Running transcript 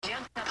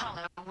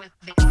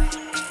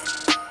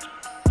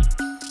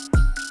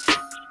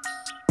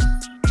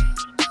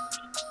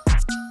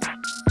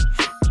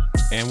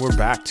And we're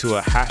back to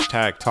a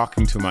hashtag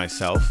talking to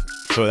myself.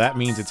 So that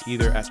means it's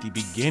either at the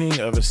beginning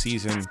of a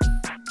season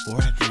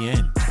or at the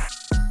end.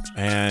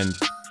 And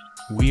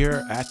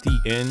we're at the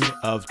end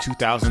of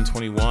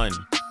 2021.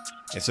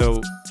 And so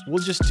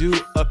we'll just do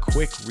a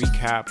quick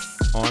recap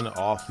on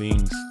all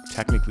things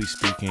technically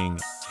speaking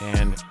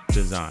and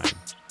design.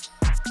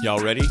 Y'all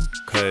ready?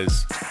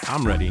 Because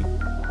I'm ready.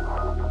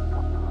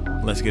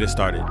 Let's get it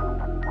started.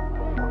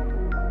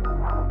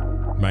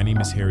 My name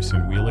is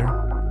Harrison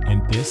Wheeler,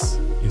 and this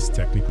is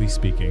Technically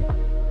Speaking.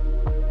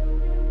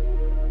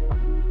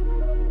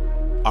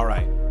 All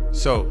right,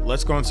 so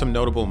let's go on some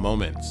notable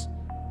moments.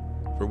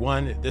 For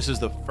one, this is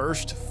the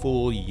first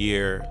full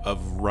year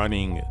of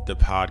running the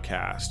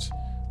podcast.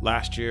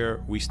 Last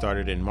year, we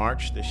started in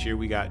March. This year,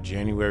 we got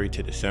January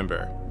to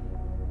December.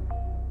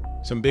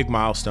 Some big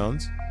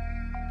milestones.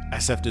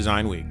 SF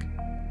Design Week.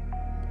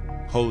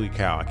 Holy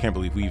cow, I can't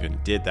believe we even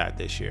did that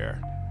this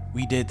year.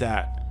 We did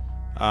that.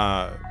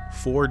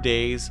 4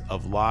 days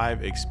of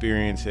live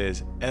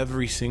experiences.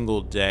 Every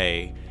single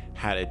day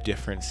had a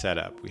different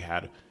setup. We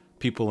had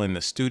people in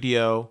the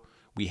studio.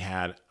 We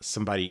had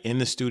somebody in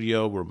the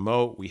studio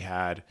remote. We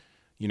had,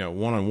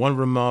 one-on-one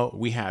remote.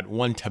 We had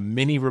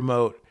one-to-many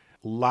remote.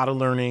 A lot of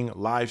learning,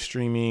 live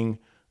streaming.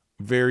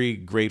 Very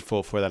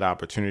grateful for that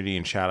opportunity,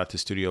 and shout out to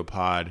Studio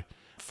Pod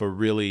for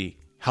really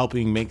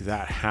helping make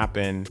that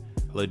happen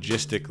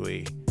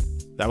logistically.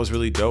 That was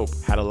really dope.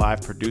 Had a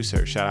live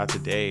producer. Shout out to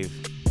Dave.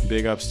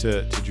 Big ups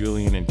to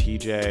Julian and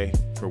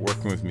TJ for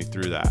working with me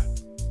through that.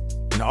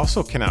 And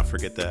also cannot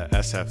forget the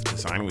SF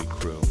Design Week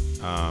crew.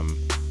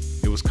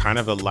 It was kind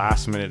of a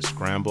last minute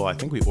scramble. I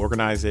think we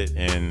organized it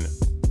in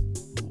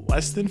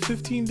less than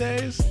 15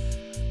 days.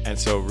 And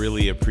so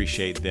really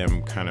appreciate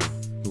them kind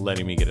of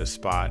letting me get a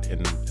spot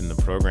in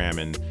the program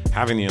and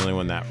having the only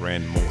one that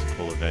ran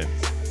multiple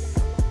events.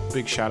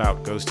 Big shout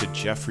out goes to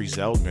Jeffrey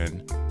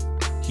Zeldman.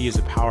 He is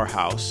a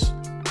powerhouse.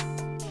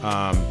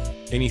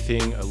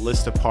 Anything, a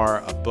list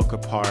apart, a book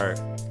apart,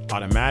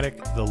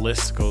 automatic, the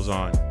list goes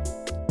on.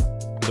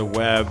 The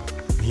web,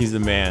 he's the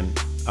man.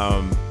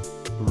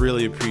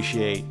 Really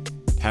appreciate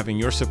having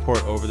your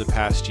support over the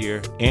past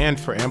year and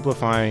for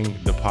amplifying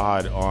the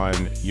pod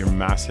on your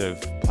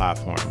massive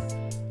platform.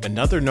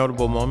 Another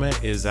notable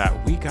moment is that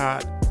we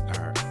got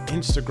our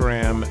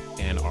Instagram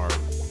and our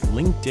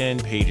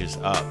LinkedIn pages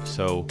up.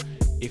 So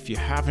if you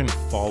haven't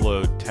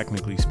followed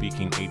Technically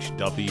Speaking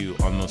HW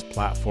on those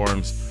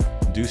platforms,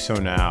 do so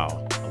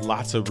now.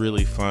 Lots of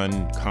really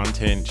fun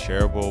content,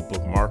 shareable,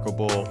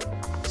 bookmarkable,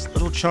 just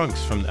little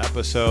chunks from the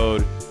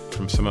episode,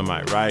 from some of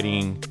my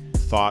writing,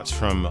 thoughts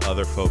from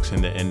other folks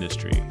in the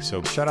industry.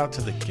 So shout out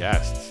to the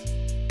guests.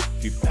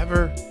 If you've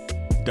ever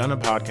done a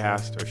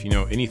podcast, or if you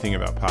know anything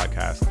about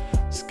podcasts,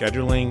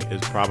 scheduling is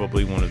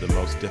probably one of the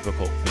most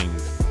difficult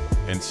things.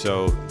 And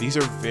so these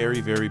are very,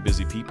 very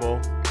busy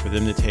people. For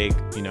them to take,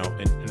 an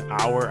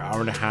hour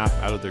and a half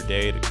out of their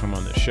day to come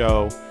on the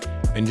show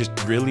and just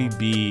really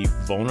be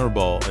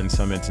vulnerable in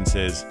some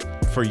instances,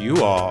 for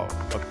you all,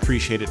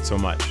 appreciate it so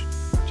much.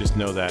 Just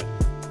know that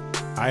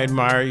I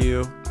admire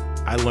you,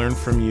 I learn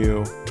from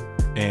you,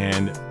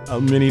 and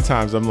many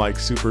times I'm like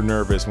super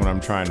nervous when I'm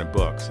trying to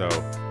book. So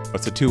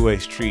it's a two-way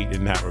street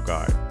in that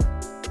regard.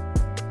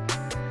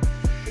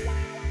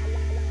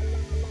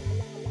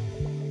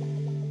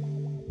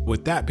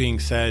 With that being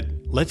said,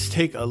 let's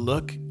take a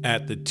look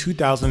at the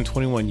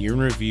 2021 year in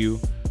review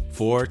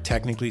for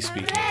Technically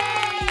Speaking.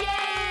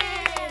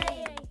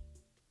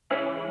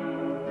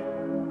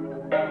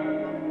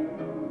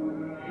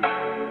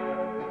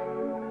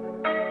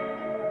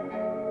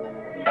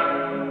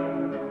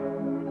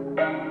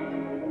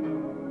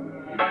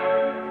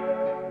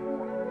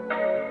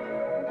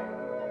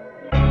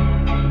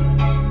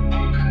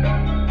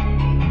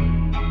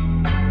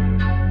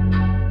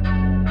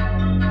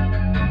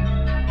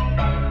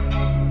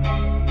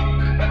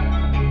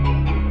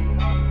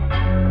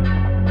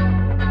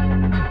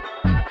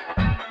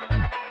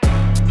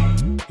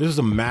 This is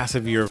a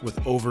massive year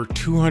with over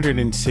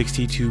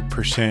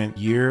 262%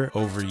 year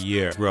over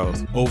year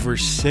growth. Over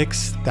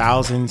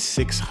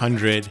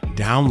 6,600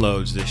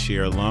 downloads this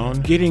year alone,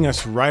 getting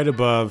us right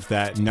above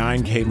that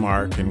 9K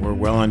mark, and we're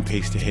well on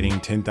pace to hitting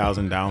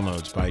 10,000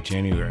 downloads by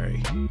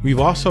January. We've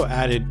also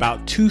added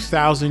about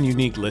 2,000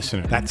 unique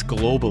listeners. That's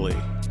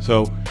globally.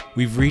 So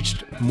we've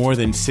reached more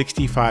than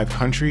 65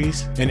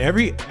 countries, and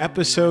every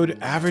episode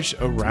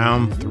averaged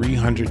around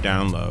 300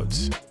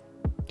 downloads.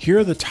 Here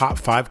are the top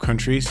 5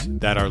 countries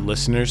that our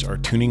listeners are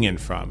tuning in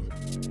from.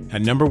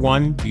 At number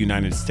 1, the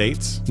United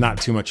States. Not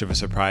too much of a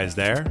surprise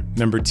there.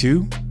 Number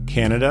 2,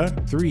 Canada.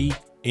 3,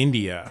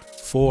 India.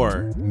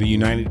 4, the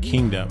United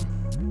Kingdom.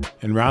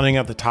 And rounding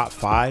out the top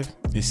 5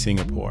 is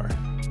Singapore.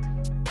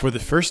 For the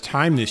first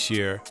time this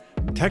year,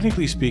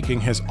 Technically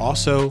Speaking has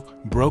also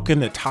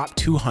broken the top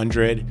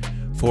 200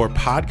 for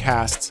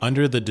podcasts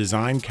under the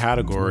design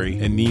category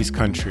in these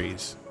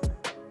countries.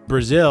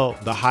 Brazil,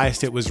 the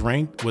highest it was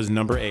ranked, was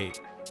number 8.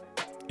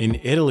 In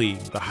Italy,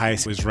 the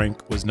highest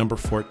was number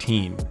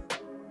 14.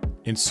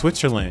 In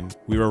Switzerland,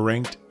 we were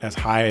ranked as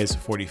high as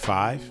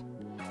 45.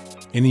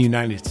 In the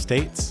United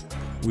States,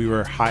 we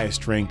were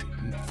highest ranked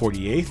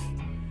 48th.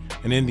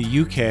 And in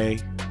the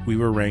UK, we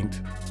were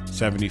ranked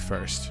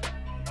 71st.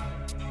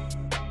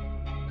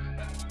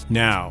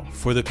 Now,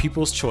 for the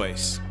People's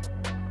Choice.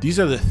 These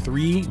are the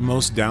 3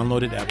 most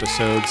downloaded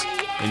episodes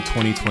in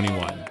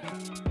 2021.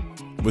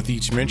 With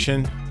each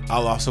mention,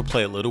 I'll also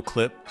play a little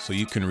clip so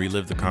you can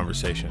relive the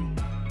conversation.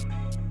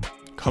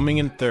 Coming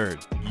in third,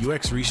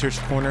 UX Research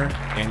Corner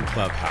and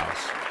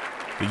Clubhouse.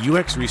 The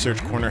UX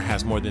Research Corner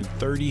has more than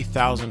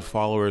 30,000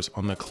 followers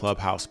on the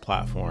Clubhouse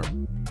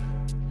platform.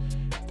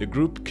 The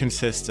group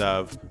consists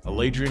of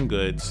Aladrian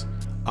Goods,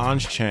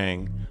 Anj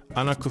Chang,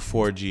 Anna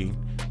Kuforji,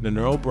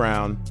 Nanurl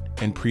Brown,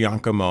 and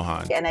Priyanka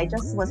Mohan. And I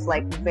just was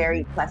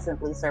very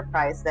pleasantly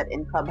surprised that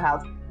in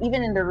Clubhouse,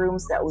 even in the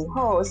rooms that we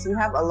host, we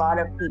have a lot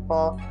of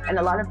people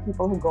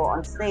who go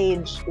on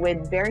stage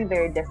with very,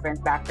 very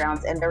different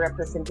backgrounds, and the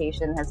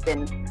representation has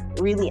been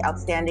really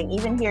outstanding.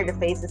 Even here, the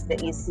faces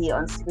that you see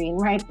on screen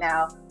right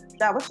now,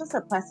 that was just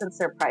a pleasant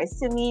surprise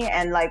to me.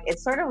 And it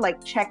sort of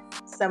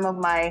checked some of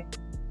my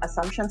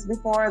assumptions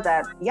before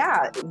that,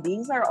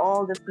 these are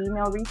all the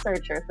female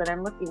researchers that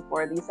I'm looking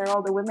for. These are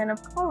all the women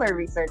of color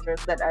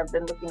researchers that I've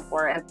been looking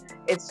for. And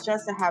it's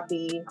just a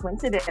happy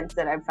coincidence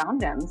that I've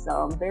found them. So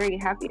I'm very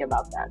happy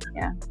about that.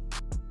 Yeah.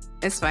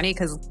 It's funny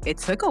because it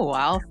took a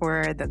while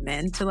for the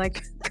men to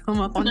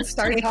come up on the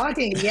start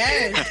talking.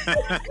 Yes.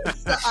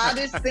 It's the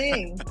oddest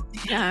thing.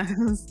 Yeah. It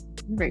was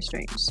very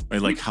strange.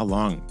 Wait, how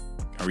long?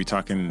 Are we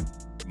talking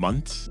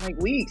months?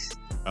 Weeks.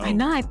 Oh. I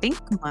know. I think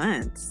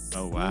months.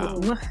 Oh,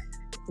 wow. Ooh.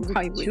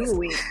 Probably 2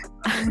 weeks.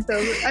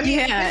 So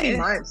maybe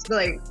months,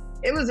 but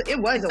it was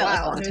a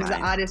while. It was the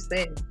oddest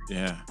thing.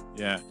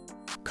 Yeah.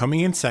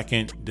 Coming in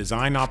second,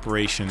 Design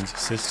Operations,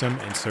 System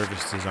and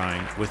Service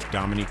Design with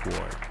Dominique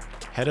Ward,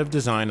 Head of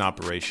Design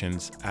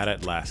Operations at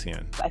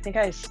Atlassian. I think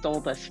I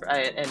stole this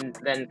and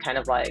then kind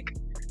of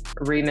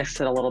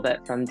remixed it a little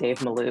bit from Dave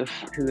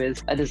Maloof, who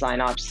is a design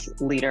ops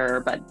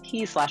leader, but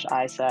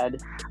he/I said,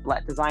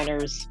 let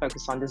designers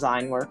focus on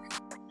design work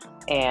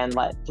and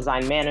let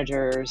design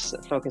managers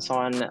focus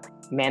on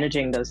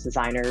managing those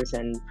designers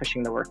and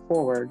pushing the work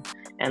forward,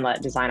 and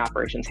let design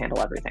operations handle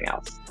everything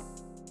else.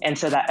 And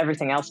so that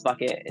everything else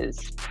bucket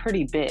is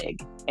pretty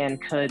big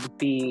and could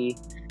be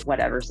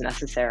whatever's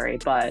necessary,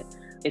 but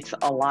it's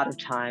a lot of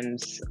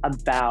times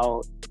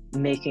about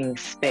making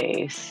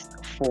space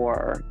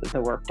for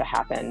the work to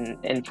happen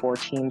and for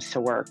teams to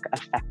work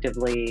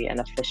effectively and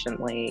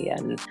efficiently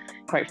and,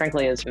 quite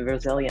frankly, as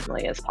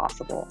resiliently as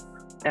possible.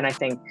 And I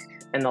think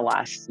in the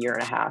last year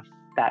and a half,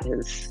 that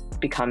has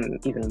become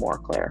even more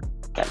clear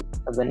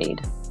of the need.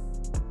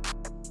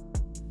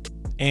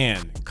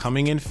 And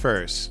coming in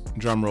first,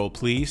 drum roll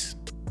please,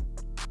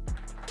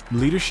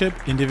 Leadership,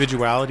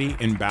 Individuality,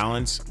 and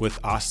Balance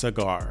with Asta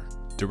Gar,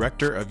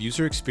 Director of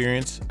User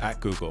Experience at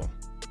Google.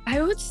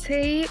 I would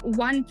say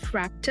one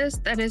practice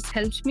that has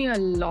helped me a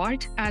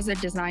lot as a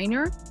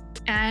designer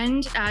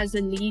and as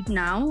a lead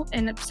now,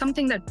 and it's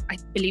something that I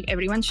believe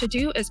everyone should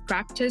do, is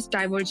practice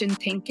divergent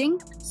thinking.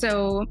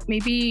 So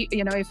maybe,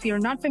 if you're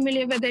not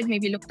familiar with it,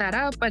 maybe look that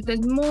up. But the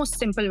most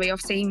simple way of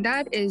saying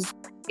that is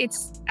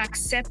it's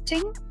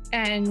accepting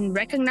and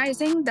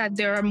recognizing that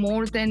there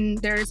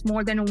is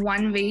more than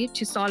one way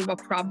to solve a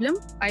problem.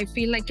 I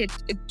feel like it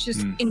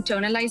just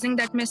internalizing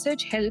that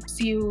message helps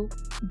you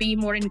be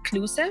more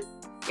inclusive.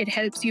 It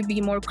helps you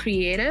be more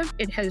creative.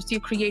 It helps you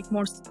create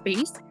more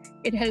space.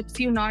 It helps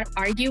you not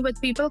argue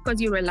with people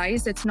because you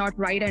realize it's not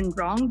right and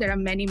wrong. There are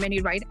many, many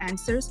right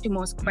answers to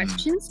most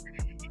questions.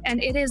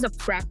 And it is a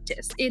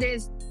practice. It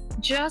is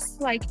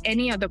just like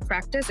any other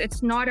practice.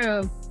 It's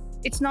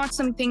not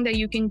something that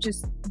you can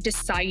just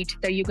decide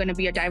that you're going to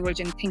be a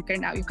divergent thinker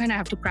now. You kind of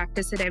have to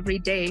practice it every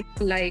day.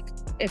 Like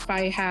if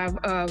I have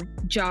a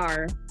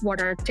jar,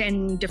 what are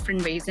 10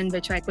 different ways in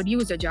which I could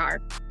use a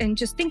jar? And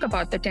just think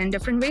about the 10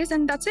 different ways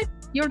and that's it.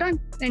 You're done.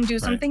 And do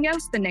something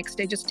else the next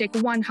day. Just take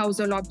one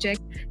household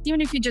object.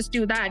 Even if you just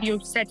do that, you're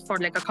set for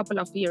a couple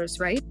of years,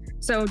 right?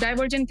 So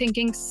divergent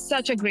thinking,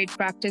 such a great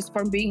practice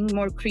for being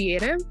more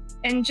creative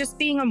and just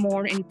being a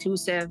more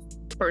inclusive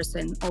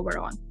person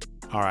overall.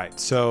 All right.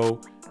 So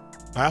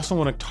I also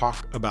want to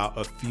talk about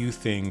a few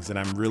things that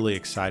I'm really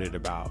excited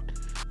about.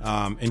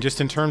 And just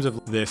in terms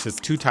of this,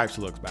 it's 2 types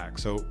of look back.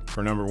 So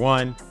for number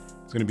 1,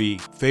 it's going to be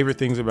favorite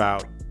things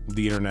about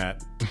the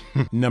internet.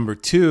 Number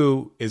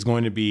 2 is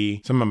going to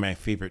be some of my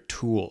favorite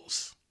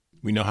tools.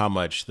 We know how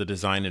much the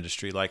design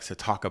industry likes to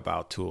talk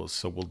about tools,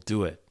 so we'll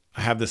do it.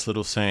 I have this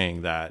little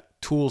saying that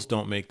tools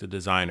don't make the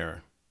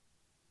designer.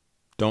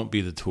 Don't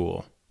be the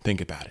tool. Think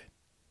about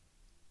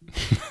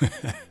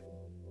it.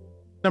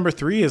 Number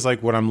 3 is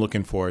what I'm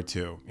looking forward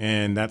to.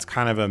 And that's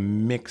kind of a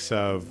mix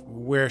of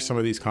where some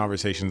of these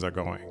conversations are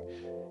going.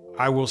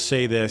 I will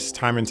say this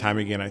time and time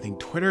again. I think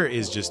Twitter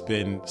has just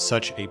been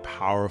such a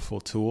powerful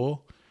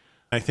tool.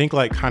 I think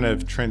kind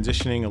of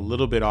transitioning a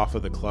little bit off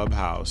of the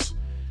Clubhouse,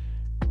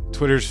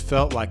 Twitter's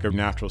felt like a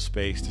natural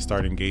space to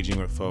start engaging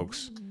with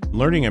folks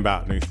learning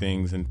about new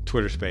things in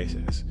Twitter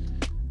Spaces.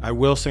 I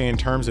will say, in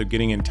terms of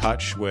getting in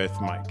touch with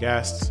my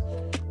guests,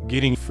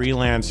 getting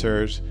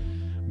freelancers,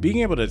 being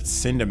able to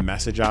send a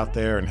message out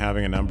there and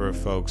having a number of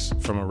folks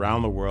from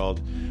around the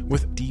world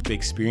with deep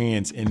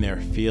experience in their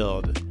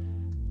field,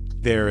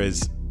 there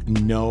is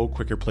no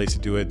quicker place to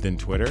do it than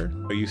Twitter.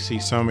 You see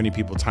so many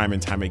people time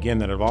and time again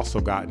that have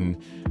also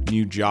gotten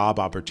new job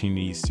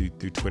opportunities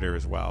through Twitter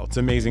as well. It's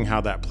amazing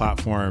how that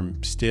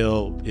platform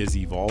still is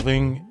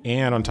evolving.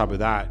 And on top of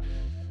that,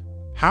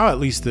 how at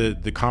least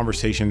the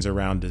conversations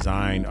around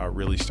design are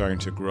really starting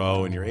to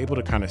grow, and you're able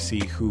to kind of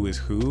see who is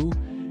who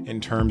in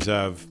terms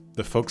of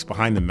the folks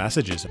behind the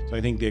messages. So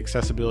I think the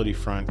accessibility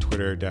front,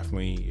 Twitter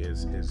definitely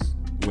is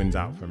wins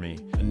out for me.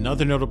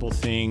 Another notable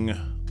thing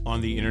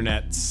on the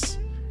internets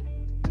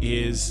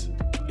is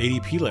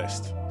ADP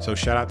List. So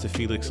shout out to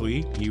Felix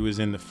Lee. He was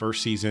in the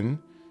first season.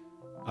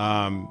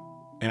 And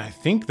I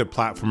think the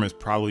platform has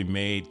probably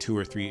made 2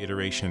 or 3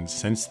 iterations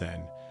since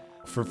then.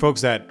 For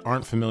folks that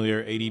aren't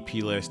familiar,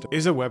 ADP List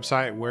is a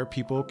website where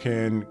people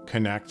can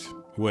connect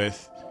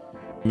with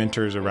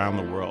mentors around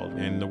the world.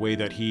 And the way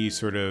that he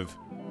sort of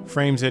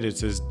frames it,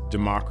 it's as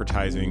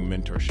democratizing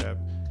mentorship.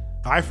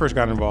 I first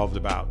got involved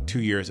about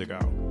 2 years ago.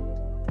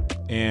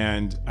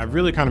 And I've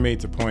really kind of made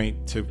it a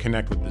point to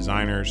connect with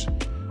designers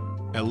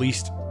at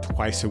least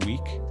twice a week.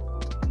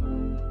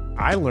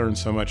 I learned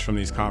so much from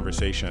these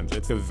conversations.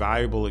 It's a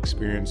valuable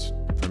experience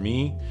for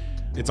me.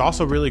 It's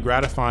also really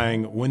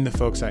gratifying when the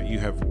folks that you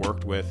have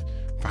worked with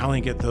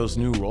finally get those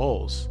new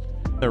roles.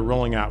 They're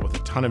rolling out with a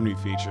ton of new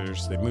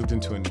features. They've moved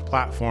into a new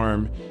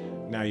platform.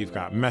 Now you've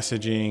got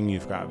messaging,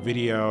 you've got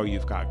video,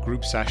 you've got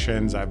group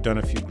sessions. I've done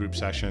a few group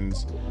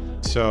sessions.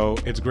 So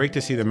it's great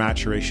to see the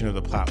maturation of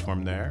the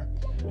platform there.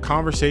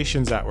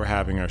 Conversations that we're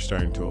having are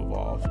starting to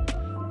evolve.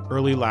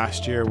 Early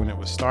last year when it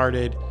was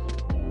started,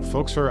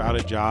 folks were out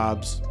of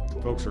jobs,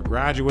 folks were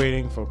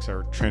graduating, folks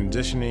are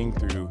transitioning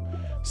through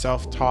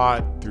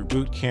self-taught, through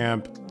boot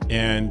camp,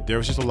 and there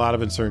was just a lot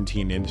of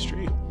uncertainty in the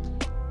industry.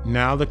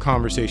 Now the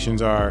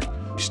conversations are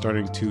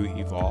starting to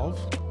evolve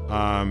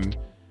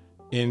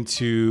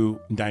into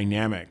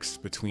dynamics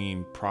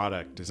between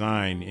product,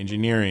 design,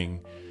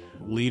 engineering,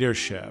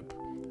 leadership,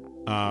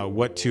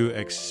 what to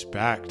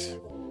expect,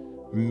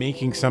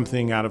 making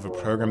something out of a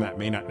program that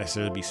may not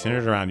necessarily be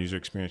centered around user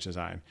experience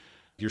design.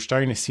 You're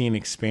starting to see an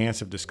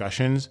expanse of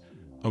discussions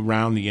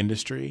around the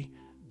industry.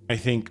 I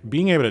think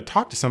being able to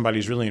talk to somebody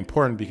is really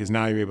important because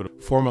now you're able to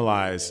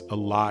formalize a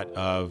lot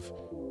of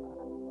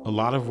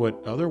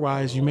what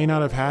otherwise you may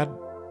not have had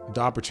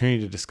the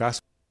opportunity to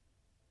discuss.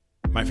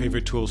 My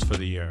favorite tools for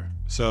the year.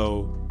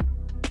 So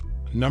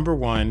number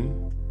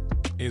 1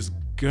 is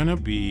gonna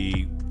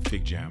be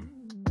FigJam.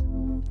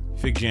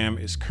 FigJam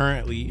is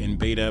currently in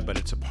beta, but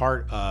it's a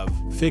part of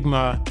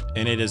Figma,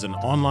 and it is an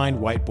online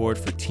whiteboard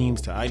for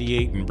teams to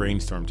ideate and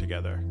brainstorm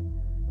together.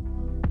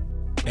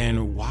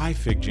 And why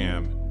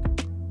FigJam?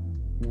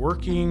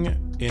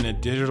 Working in a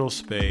digital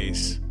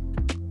space,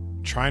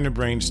 trying to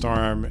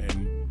brainstorm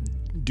and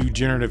do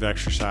generative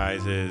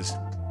exercises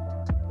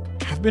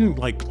have been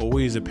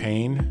always a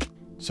pain.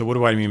 So what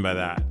do I mean by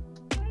that?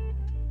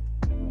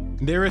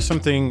 There is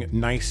something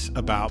nice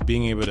about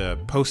being able to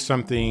post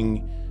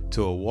something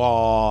to a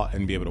wall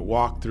and be able to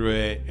walk through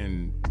it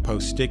and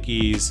post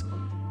stickies.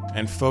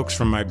 And folks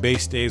from my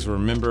base days will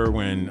remember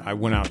when I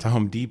went out to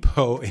Home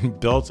Depot and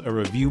built a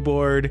review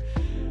board.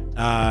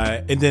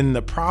 And then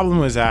the problem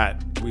was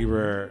that we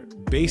were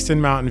based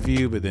in Mountain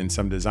View, but then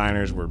some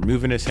designers were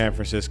moving to San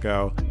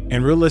Francisco.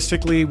 And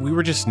realistically, we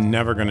were just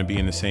never going to be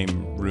in the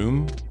same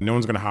room. No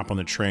one's going to hop on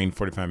the train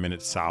 45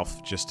 minutes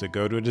south just to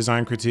go to a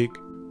design critique.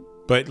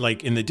 But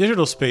in the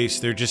digital space,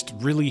 there just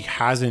really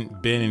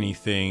hasn't been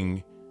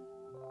anything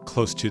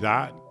close to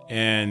that.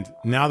 And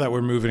now that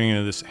we're moving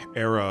into this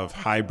era of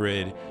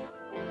hybrid,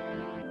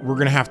 we're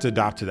going to have to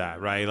adopt to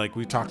that, right?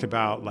 We talked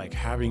about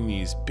having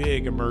these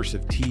big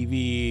immersive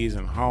TVs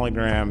and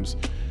holograms,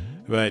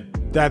 but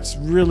that's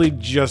really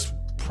just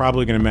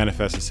probably going to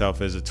manifest itself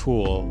as a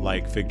tool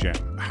like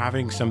FigJam.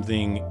 Having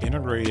something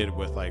integrated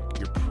with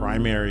your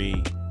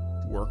primary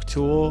work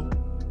tool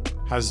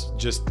has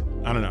just,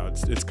 I don't know,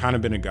 it's kind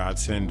of been a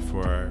godsend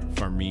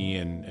for me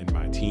and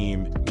my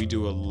team. We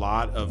do a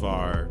lot of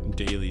our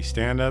daily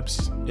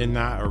stand-ups in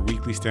that, or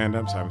weekly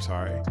stand-ups, I'm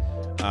sorry.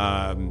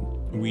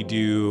 We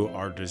do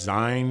our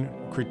design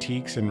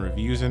critiques and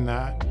reviews in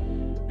that.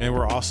 And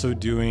we're also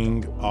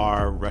doing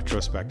our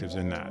retrospectives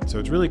in that. So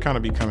it's really kind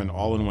of become an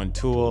all-in-one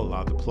tool. A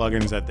lot of the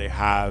plugins that they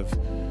have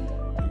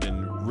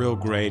been real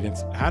great.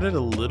 It's added a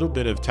little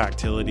bit of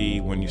tactility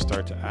when you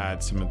start to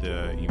add some of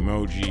the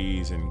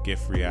emojis and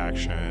GIF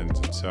reactions.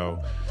 And so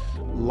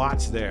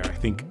lots there. I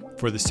think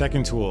for the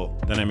second tool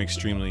that I'm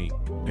extremely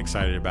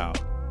excited about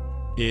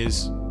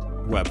is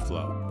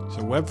Webflow.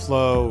 So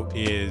Webflow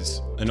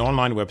is an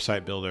online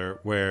website builder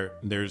where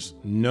there's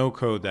no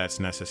code that's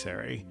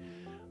necessary.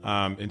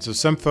 And so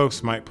some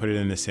folks might put it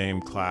in the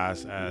same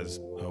class as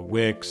a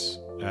Wix,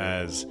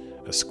 as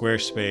a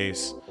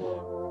Squarespace,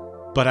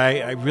 but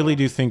I really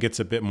do think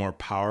it's a bit more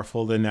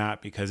powerful than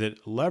that because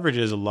it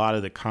leverages a lot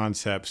of the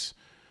concepts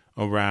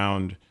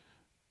around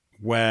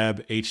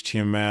web,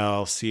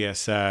 HTML,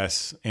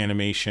 CSS,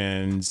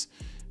 animations,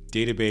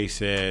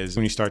 databases,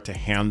 when you start to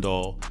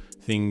handle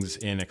things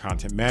in a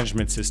content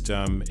management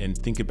system and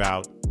think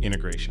about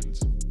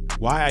integrations.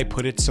 Why I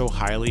put it so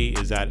highly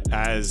is that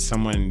as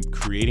someone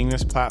creating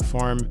this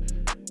platform,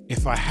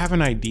 if I have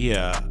an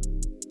idea,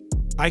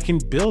 I can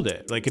build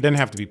it. Like, it doesn't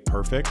have to be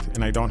perfect,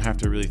 and I don't have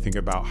to really think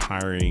about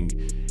hiring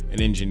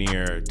an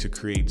engineer to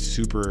create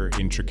super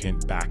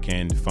intricate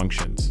back-end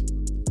functions.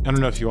 I don't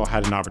know if you all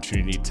had an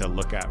opportunity to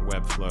look at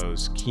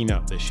Webflow's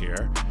keynote this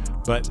year,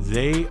 but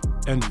they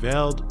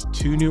unveiled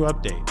 2 new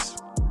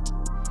updates.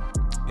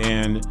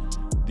 And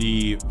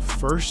the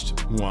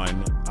first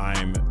one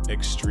I'm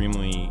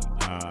extremely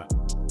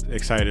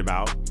excited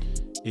about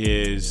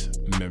is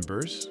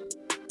members.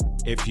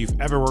 If you've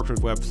ever worked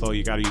with Webflow,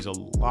 you got to use a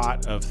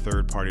lot of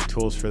third-party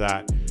tools for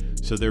that.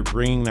 So they're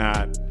bringing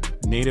that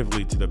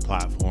natively to the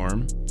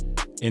platform.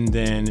 And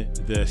then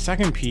the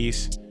second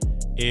piece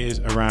is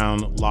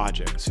around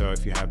logic. So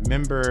if you have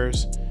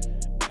members,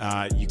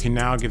 you can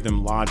now give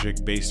them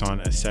logic based on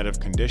a set of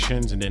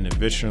conditions, and then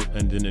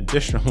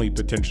additionally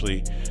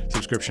potentially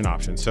subscription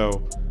options.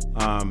 So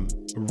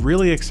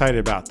really excited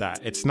about that.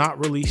 It's not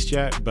released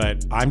yet,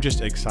 but I'm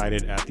just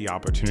excited at the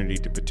opportunity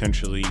to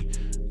potentially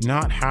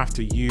not have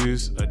to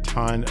use a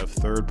ton of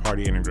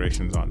third-party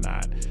integrations on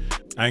that.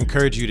 I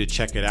encourage you to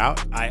check it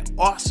out. I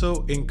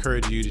also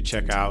encourage you to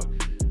check out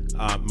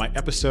my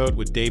episode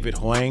with David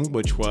Hoang,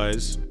 which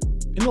was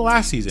in the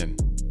last season.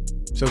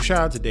 So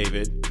shout out to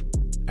David,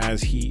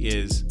 as he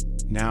is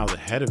now the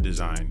head of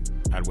design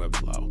at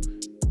Webflow.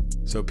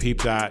 So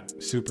peep that.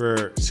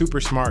 Super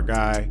smart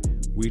guy.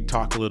 We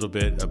talk a little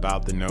bit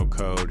about the no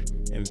code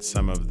and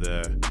some of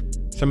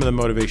the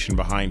motivation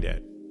behind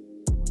it.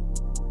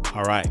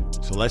 All right,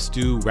 so let's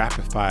do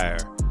rapid fire.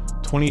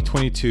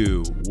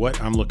 2022, what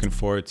I'm looking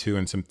forward to,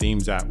 and some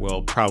themes that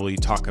we'll probably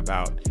talk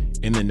about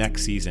in the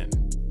next season.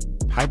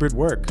 Hybrid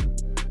work.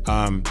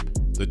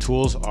 The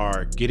tools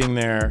are getting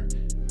there.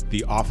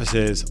 The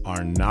offices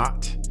are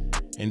not.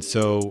 And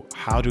so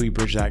how do we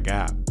bridge that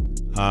gap?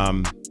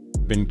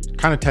 Been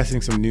kind of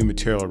testing some new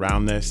material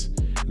around this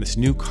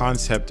new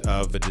concept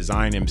of a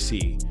design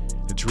MC.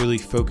 It's really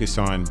focused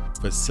on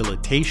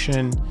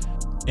facilitation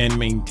and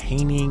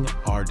maintaining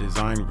our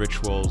design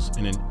rituals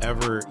in an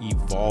ever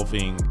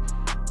evolving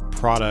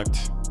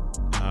product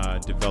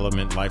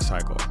development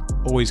lifecycle.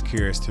 Always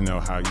curious to know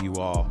how you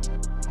all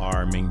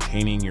are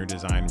maintaining your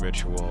design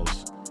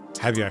rituals.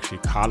 Have you actually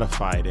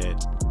codified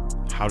it?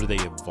 How do they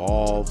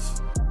evolve?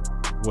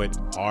 What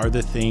are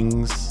the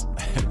things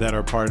that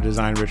are part of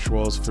design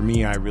rituals? For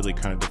me, I really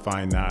kind of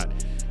define that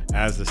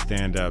as the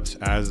stand-ups,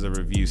 as the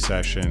review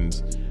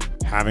sessions,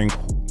 having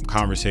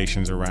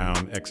conversations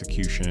around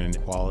execution,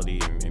 quality,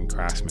 and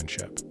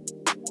craftsmanship.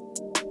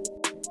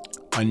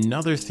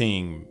 Another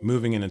thing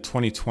moving into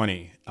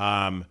 2020,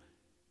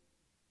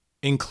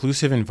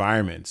 inclusive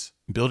environments,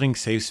 building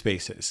safe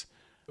spaces.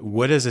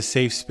 What does a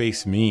safe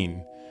space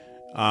mean?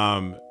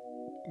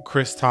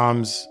 Chris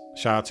Toms,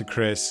 shout out to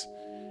Chris.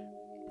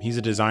 He's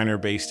a designer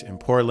based in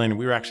Portland.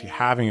 We were actually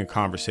having a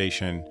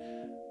conversation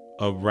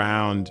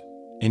around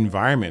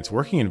environments,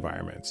 working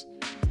environments.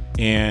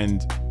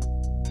 And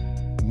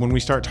when we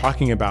start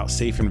talking about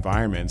safe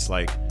environments,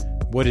 like,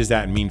 what does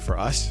that mean for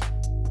us,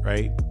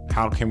 right?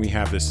 How can we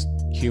have this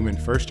human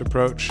first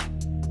approach?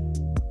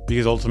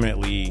 Because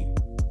ultimately,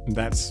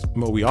 that's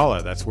what we all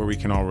are. That's where we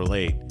can all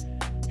relate.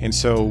 And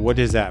so what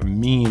does that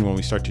mean when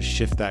we start to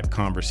shift that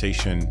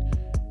conversation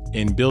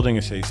in building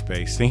a safe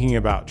space, thinking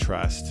about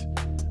trust,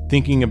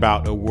 thinking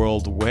about a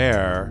world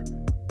where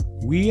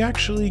we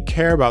actually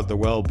care about the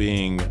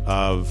well-being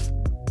of,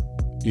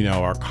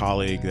 our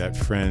colleague, that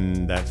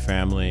friend, that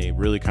family,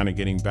 really kind of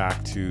getting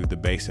back to the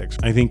basics.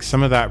 I think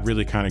some of that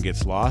really kind of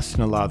gets lost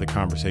in a lot of the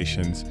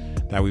conversations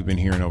that we've been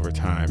hearing over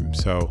time.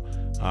 So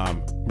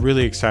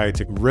really excited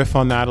to riff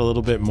on that a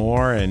little bit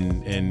more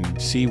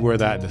and see where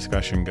that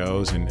discussion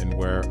goes and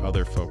where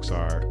other folks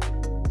are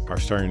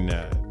starting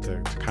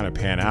to kind of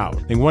pan out.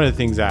 I think one of the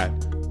things that,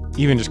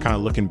 even just kind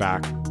of looking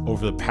back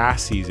over the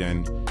past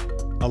season,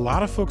 a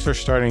lot of folks are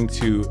starting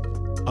to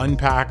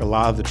unpack a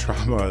lot of the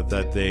trauma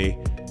that they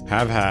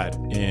have had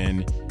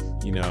in,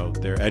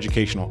 their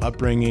educational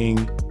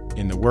upbringing,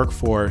 in the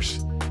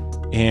workforce.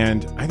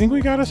 And I think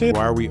we got to say,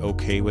 why are we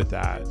okay with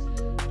that?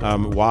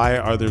 Why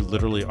are there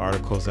literally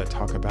articles that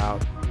talk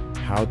about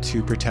how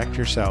to protect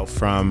yourself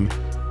from,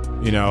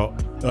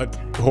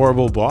 a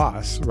horrible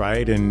boss,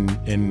 right?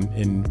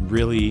 In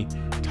really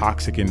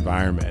toxic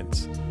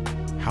environments?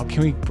 How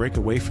can we break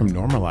away from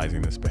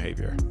normalizing this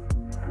behavior?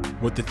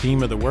 With the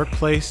theme of the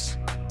workplace,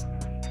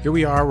 here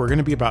we are. We're going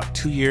to be about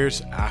 2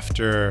 years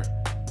after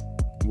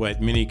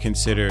what many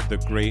consider the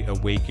Great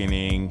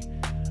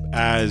Awakening,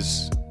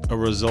 as a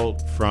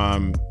result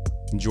from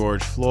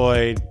George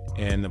Floyd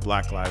and the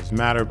Black Lives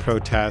Matter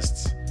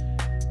protests.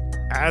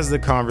 As the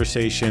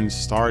conversation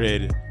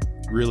started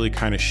really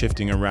kind of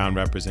shifting around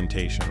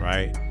representation,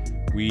 right?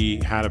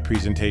 We had a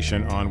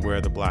presentation on where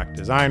the Black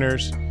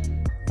designers,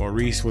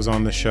 Maurice was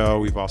on the show.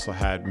 We've also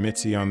had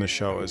Mitzi on the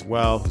show as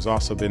well, who's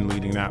also been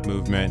leading that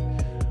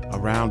movement.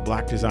 around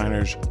Black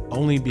designers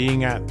only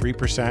being at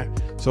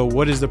 3%. So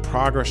what is the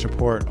progress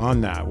report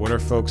on that? What are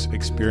folks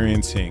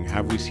experiencing?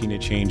 Have we seen a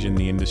change in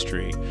the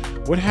industry?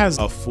 What has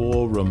a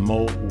full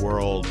remote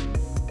world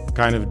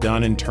kind of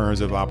done in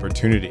terms of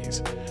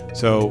opportunities?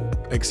 So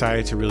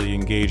excited to really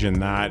engage in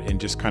that and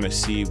just kind of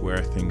see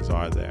where things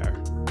are there.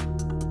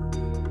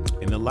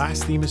 And the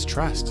last theme is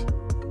trust.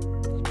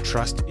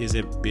 Trust is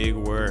a big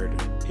word.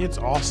 It's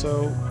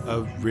also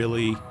a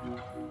really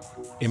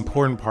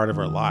important part of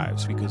our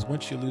lives, because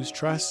once you lose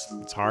trust,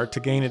 it's hard to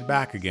gain it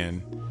back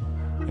again.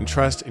 And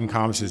trust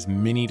encompasses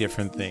many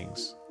different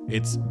things.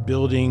 It's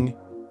building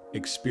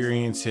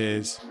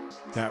experiences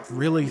that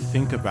really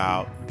think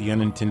about the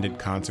unintended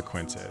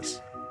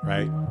consequences,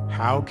 right?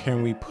 How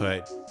can we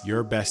put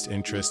your best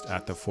interest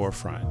at the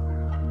forefront?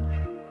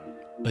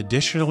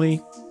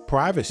 Additionally,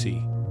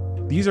 privacy.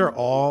 These are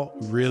all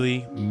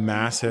really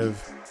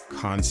massive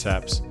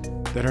concepts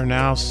that are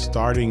now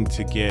starting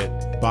to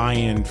get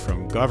buy-in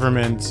from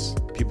governments.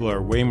 People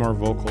are way more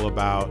vocal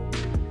about.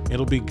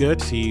 It'll be good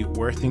to see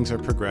where things are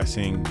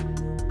progressing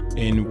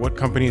and what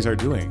companies are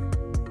doing.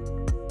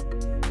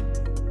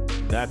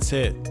 That's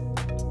it.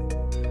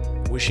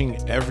 Wishing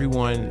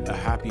everyone a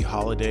happy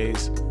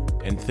holidays,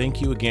 and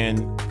thank you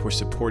again for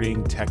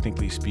supporting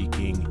Technically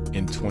Speaking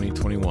in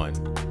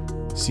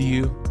 2021. See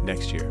you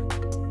next year.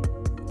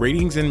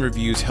 Ratings and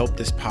reviews help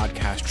this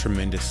podcast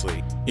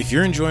tremendously. If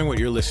you're enjoying what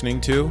you're listening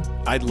to,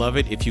 I'd love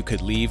it if you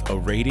could leave a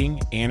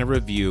rating and a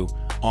review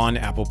on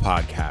Apple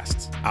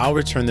Podcasts. I'll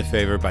return the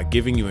favor by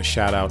giving you a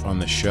shout out on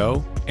the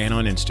show and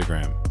on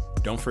Instagram.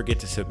 Don't forget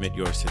to submit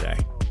yours today.